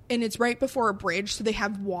it's right before a bridge, so they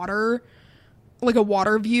have water, like a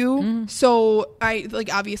water view. So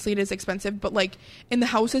obviously it is expensive, but like, and the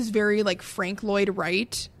house is very like Frank Lloyd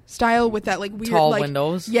Wright style with that like weird tall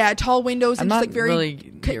windows. Yeah, tall windows, and just like very really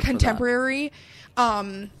contemporary.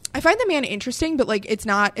 I find the man interesting, but like it's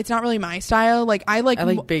not really my style. Like I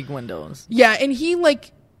like big windows. Yeah, and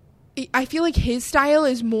I feel like his style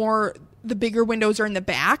is more the bigger windows are in the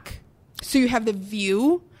back, so you have the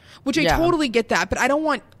view, which I totally get that, but I don't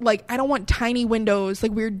want tiny windows,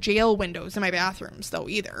 like weird jail windows in my bathrooms though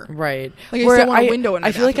either. Right. Like I still want a window in my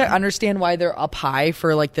bathroom. I feel like I understand why they're up high,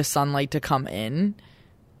 for like the sunlight to come in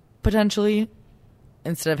potentially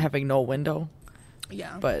instead of having no window.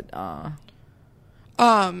 Yeah. But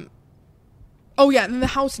oh yeah, and the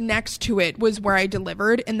house next to it was where I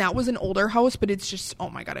delivered, and that was an older house, but it's just, oh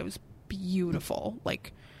my god, it was beautiful.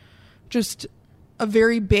 Like just a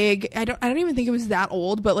very big, I don't even think it was that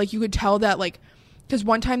old, but like you could tell that, like, because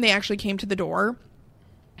one time they actually came to the door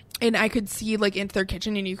and I could see like into their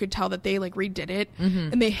kitchen, and you could tell that they like redid it.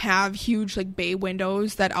 And they have huge like bay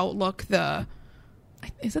windows that outlook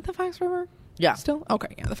is it the Fox River? Yeah. Still?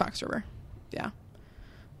 Okay, yeah, the Fox River. Yeah.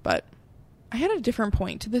 But I had a different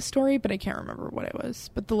point to this story, but I can't remember what it was.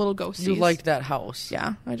 But the little ghosties. You liked that house.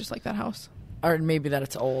 Yeah, I just like that house. Or maybe that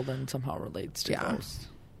it's old and somehow relates to Yeah. ghosts.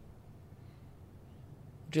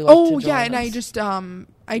 Would you like to join and us? I just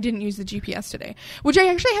I didn't use the GPS today, which I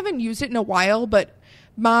actually haven't used it in a while, but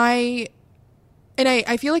I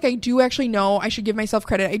feel like I do actually know, I should give myself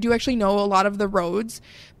credit, I do actually know a lot of the roads,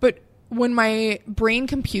 but when my brain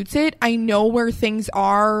computes it, I know where things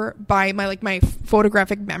are by my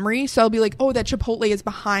photographic memory. So I'll be like, oh, that Chipotle is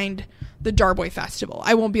behind the Darboy Festival.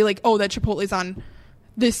 I won't be like, oh, that Chipotle is on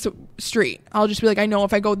this street. I'll just be like, I know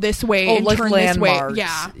if I go this way and like turn landmarks. this way.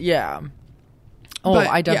 Yeah. Yeah. Oh, But,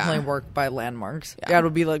 I definitely yeah. work by landmarks. Yeah. Yeah, it'll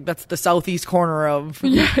be like, that's the southeast corner of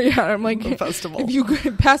Yeah. I'm like, the festival. if you go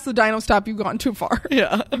past the Dino Stop, you've gone too far.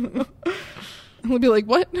 Yeah. I'll be like,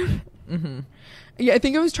 what? Mm-hmm. Yeah, I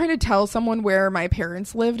think I was trying to tell someone where my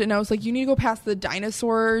parents lived, and I was like, you need to go past the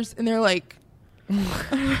dinosaurs, and they're like,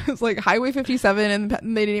 it's like Highway 57, and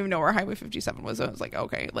they didn't even know where Highway 57 was. So I was like,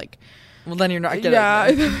 okay, like, Well, then you're not getting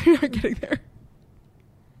yeah, there. you're not getting there.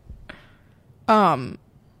 I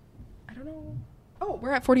don't know. Oh,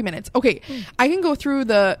 we're at 40 minutes. Okay, I can go through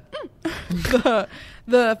the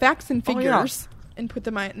facts and figures and put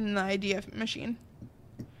them in the idea machine,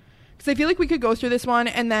 because I feel like we could go through this one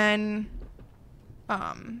and then.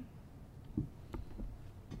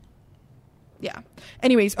 Yeah.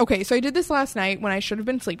 Anyways, okay, so I did this last night when I should have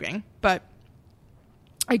been sleeping, but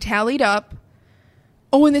I tallied up.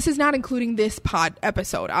 Oh, and this is not including this pod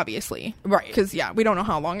episode, obviously. Right. Because, yeah, we don't know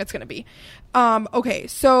how long it's going to be. Okay,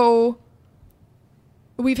 so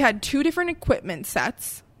we've had 2 different equipment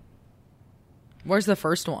sets. Where's the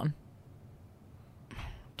first one?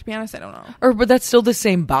 To be honest, I don't know. But that's still the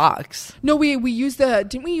same box. No, we used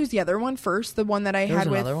didn't we use the other one first? The one that I There was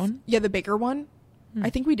had with another one? Yeah, the bigger one. I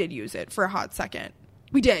think we did use it for a hot second.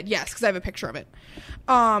 We did, yes, because I have a picture of it.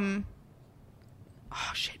 Oh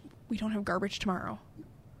shit, we don't have garbage tomorrow.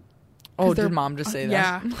 Oh, they're- did mom just say that?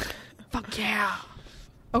 Yeah. Fuck yeah.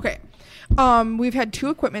 Okay. We've had 2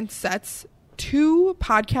 equipment sets, 2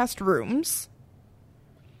 podcast rooms,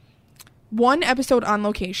 1 episode on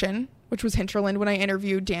location, which was Hinterland when I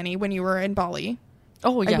interviewed Danny when you were in Bali.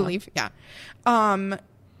 Oh, yeah. I believe. Yeah.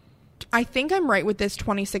 I think I'm right with this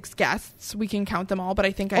 26 guests. We can count them all, but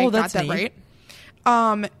I think I got that's that neat. right.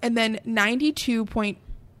 And then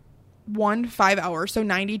 92.15 hours, so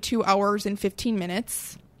 92 hours and 15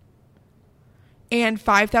 minutes. And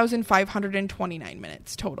 5,529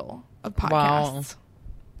 minutes total of podcasts. Wow.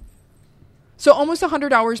 So almost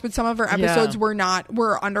 100 hours, but some of our episodes Yeah.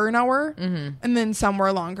 were under an hour, and then some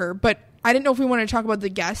were longer. But I didn't know if we wanted to talk about the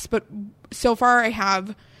guests, but so far I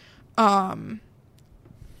have, what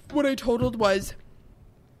I totaled was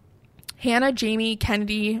Hannah, Jamie,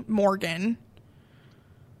 Kennedy, Morgan,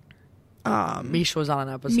 Mish was on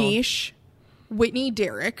an episode. Mish, Whitney,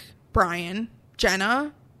 Derek, Brian,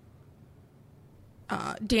 Jenna,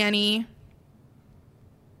 Danny,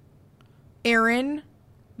 Aaron,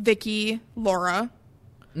 Vicky, Laura,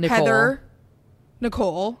 Nicole. Heather,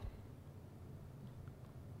 Nicole,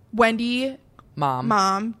 Wendy,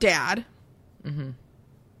 Mom. Dad,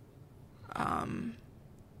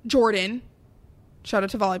 Jordan, shout out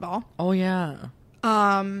to volleyball. Oh, yeah.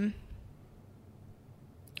 Oh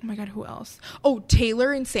my god, who else? Oh,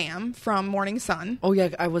 Taylor and Sam from Morning Sun. Oh, yeah,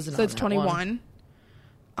 I wasn't So on it's that 21.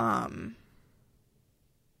 one.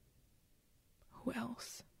 Who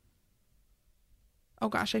else? Oh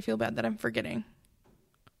gosh, I feel bad that I'm forgetting.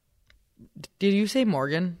 Did you say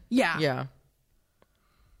Morgan? Yeah. Yeah.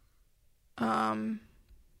 Who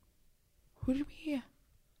did we?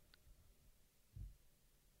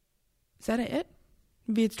 Is that it?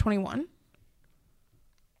 Maybe it's 21.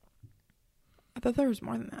 I thought there was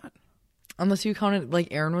more than that. Unless you counted, like,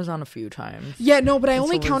 Aaron was on a few times. Yeah, no, but I And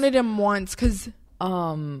only so was- counted him once because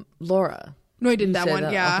Laura. no, I did You that said one.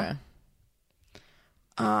 that? Yeah.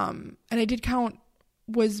 Okay. And I did count.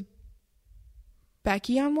 Was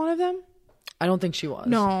Becky on one of them? I don't think she was.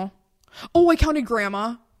 No. Oh, I counted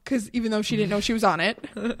Grandma because even though she didn't know she was on it.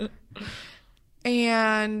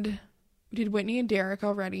 And we did Whitney and Derek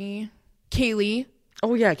already. Kaylee.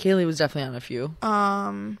 Oh, yeah, Kaylee was definitely on a few.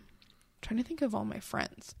 Trying to think of all my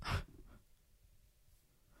friends.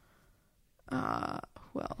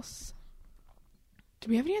 Who else? Do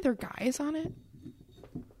we have any other guys on it?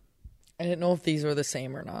 I didn't know if these were the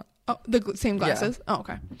same or not. Oh, the same glasses. Oh,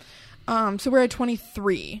 okay. So we're at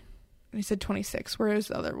 23. And I said 26. Where is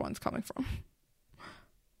the other ones coming from?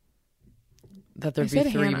 That there'd I be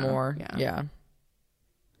said 3 Hannah. more. Yeah. Yeah.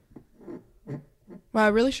 Well, I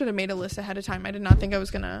really should have made a list ahead of time. I did not think I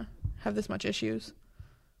was going to have this much issues.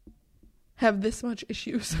 have this much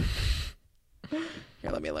issues.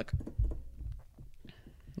 Here, let me look.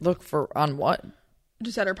 Look for on what?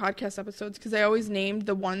 Just at our podcast episodes, because I always named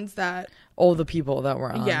the ones that. Oh, the people that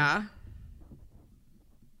were on. Yeah.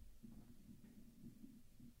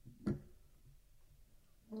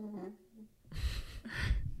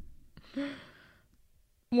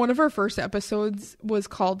 One of our first episodes was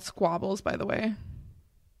called Squabbles, by the way.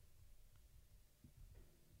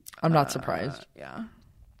 I'm not surprised. Yeah.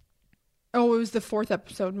 Oh, it was the 4th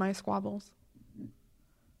episode, My Squabbles.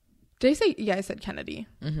 Did I say? Yeah, I said Kennedy.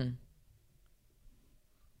 Mm-hmm.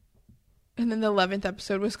 And then the 11th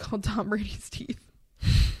episode was called Tom Brady's Teeth.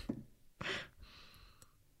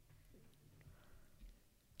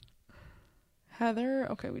 Heather.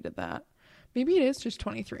 Okay, we did that. Maybe it is just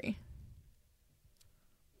 23.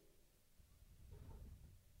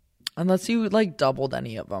 Unless you like doubled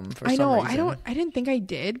any of them for I some know. reason. I didn't think I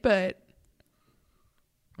did, but.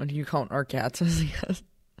 When do you count our cats as yes?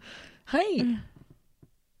 Hi.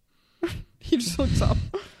 He just looks up.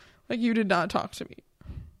 Like you did not talk to me.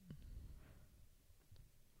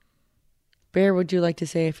 Bear, would you like to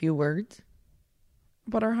say a few words?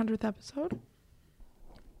 About our 100th episode?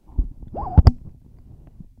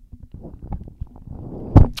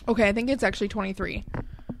 Okay, I think it's actually 23.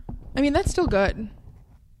 I mean, that's still good.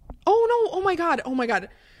 Oh, no. Oh, my God. Oh, my God.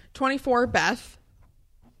 24, Beth.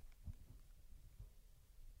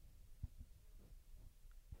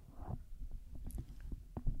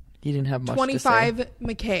 You didn't have much 25, to say.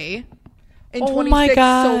 McKay. And Oh 26, my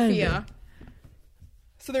God. Sophia.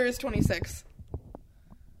 So there is 26.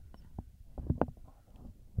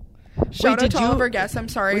 Shout out did to all you- of our guests. I'm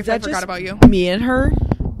sorry Was if I that forgot just about you. me and her?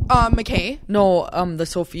 McKay. No, the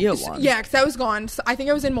Sophia one. Yeah, because I was gone. So I think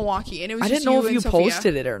I was in Milwaukee, and it was I just didn't know if and you Sophia.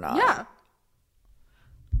 posted it or not. Yeah.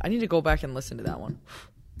 I need to go back and listen to that one.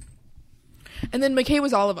 And then McKay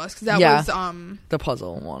was all of us, because that Yeah. was The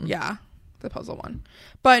puzzle one. yeah, the puzzle one.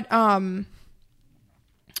 But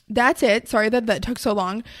that's it. Sorry that took so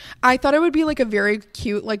long. I thought it would be like a very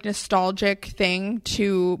cute, like nostalgic thing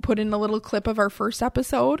to put in a little clip of our first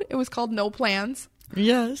episode. It was called No Plans.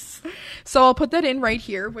 Yes. So I'll put that in right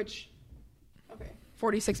here, which, okay,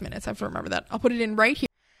 46 minutes. I have to remember that. I'll put it in right here.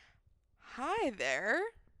 Hi there.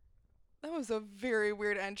 That was a very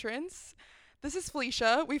weird entrance. This is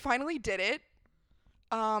Felicia. We finally did it.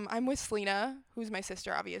 I'm with Selena, who's my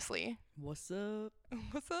sister, obviously. What's up?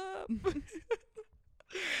 What's up?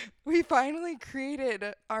 We finally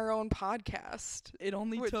created our own podcast. It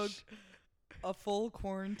only Which- took a full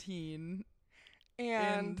quarantine,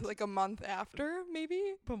 And And- like a month after,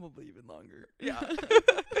 maybe? probably even longer. Yeah.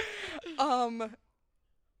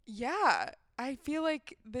 Yeah, I feel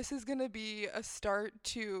like this is gonna be a start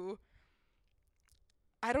to,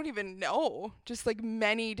 I don't even know, just like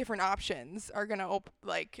many different options are gonna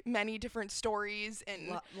like many different stories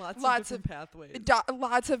and Lots of pathways.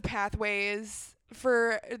 lots of pathways.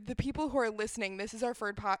 For the people who are listening, this is our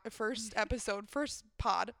first episode, first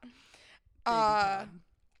pod.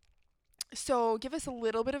 So give us a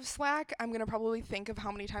little bit of slack. I'm going to probably think of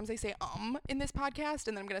how many times I say in this podcast,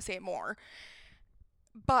 and then I'm going to say it more.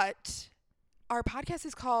 But our podcast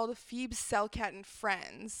is called Phoebe's Cellcat and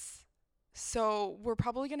Friends. So we're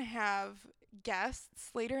probably going to have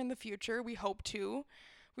guests later in the future. We hope to.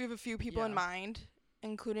 We have a few people in Yeah. mind,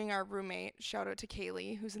 including our roommate. Shout out to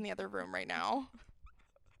Kaylee, who's in the other room right now.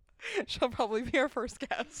 She'll probably be our first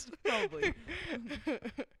guest. Probably.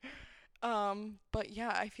 But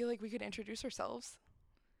yeah, I feel like we could introduce ourselves.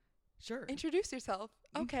 Sure. Introduce yourself.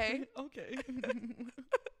 Okay. Okay.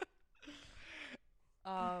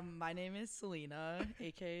 My name is Selena,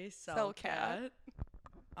 aka Cellcat.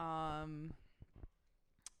 I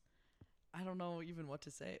don't know even what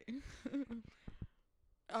to say.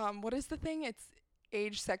 What is the thing? It's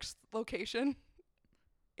age, sex, location.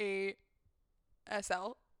 ASL.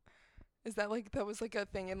 Is that like, that was like a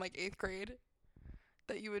thing in like 8th grade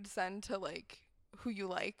that you would send to like who you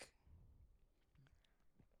like?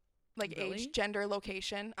 Like Really? age, gender,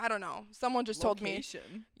 location. I don't know. Someone just told me.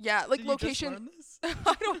 Location? Yeah, like Did you just location. learn this?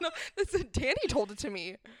 I don't know. Danny told it to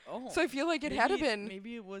me. Oh. So I feel like it had to been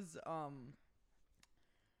Maybe it was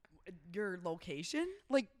your location?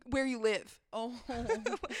 like where you live. Oh.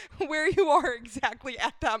 Where you are exactly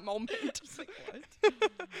at that moment. Just like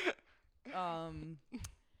what?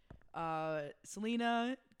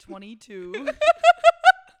 Selena, 22.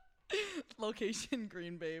 Location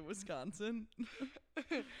Green Bay, Wisconsin.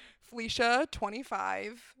 Felicia,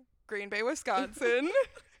 25, Green Bay, Wisconsin.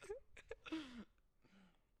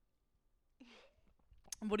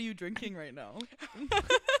 What are you drinking right now?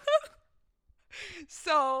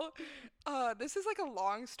 So, this is like a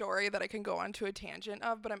long story that I can go on to a tangent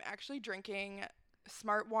of, but I'm actually drinking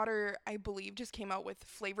Smart Water. I believe just came out with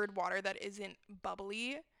flavored water that isn't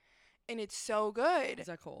bubbly, and it's so good. Is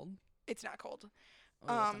that cold? It's not cold.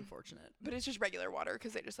 Oh, that's unfortunate. But it's just regular water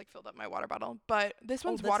because they just like filled up my water bottle. But this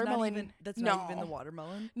one's that's watermelon. That's not even the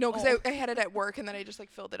watermelon? No, because I had it at work and then I just like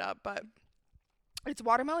filled it up. But it's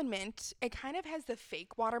watermelon mint. It kind of has the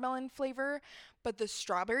fake watermelon flavor, but the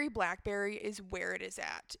strawberry blackberry is where it is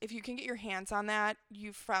at. If you can get your hands on that,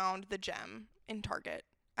 you've found the gem in Target.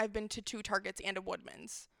 I've been to 2 Targets and a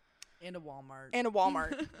Woodman's. And a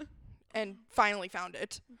Walmart. And finally found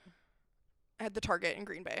it. At the Target in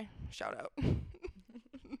Green Bay. Shout out.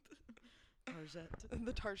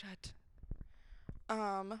 The Target.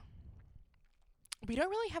 We don't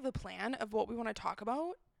really have a plan of what we want to talk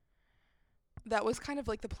about. That was kind of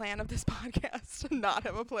like the plan of this podcast, to not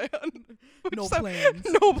have a plan. No plans.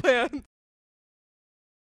 No plans.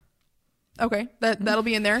 Okay, that'll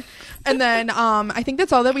be in there. And then I think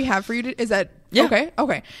that's all that we have for you. Is that okay?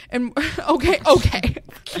 And okay.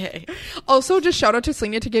 Also, just shout out to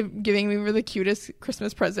Selena to giving me the cutest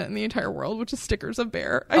Christmas present in the entire world, which is stickers of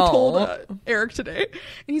Bear. I told Eric today,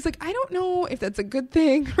 and he's like, I don't know if that's a good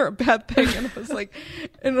thing or a bad thing. And I was like,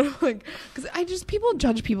 because people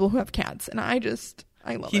judge people who have cats, and I love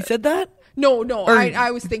it. He said that? No,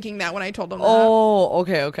 I was thinking that when I told him that. Oh,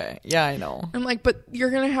 okay. Yeah, I know. I'm like, but you're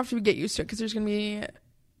going to have to get used to it because there's going to be...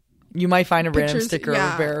 You might find a random sticker of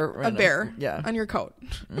a bear on your coat.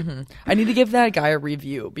 Mm-hmm. I need to give that guy a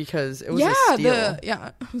review because it was a steal.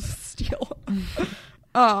 It was a steal.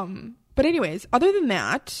 But anyways, other than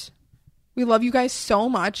that, we love you guys so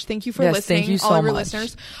much. Thank you for listening. Thank you so all of your much.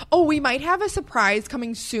 Listeners. Oh, we might have a surprise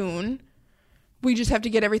coming soon. We just have to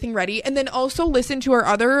get everything ready. And then also listen to our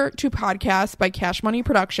other 2 podcasts by Cash Money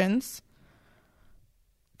Productions.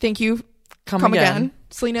 Thank you. Come again.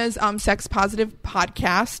 Selena's Sex Positive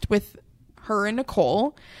podcast with her and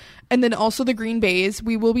Nicole. And then also the Green Bays.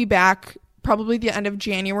 We will be back probably the end of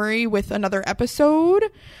January with another episode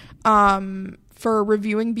for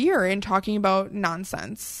reviewing beer and talking about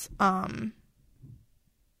nonsense.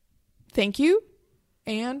 Thank you.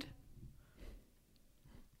 And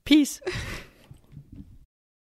peace.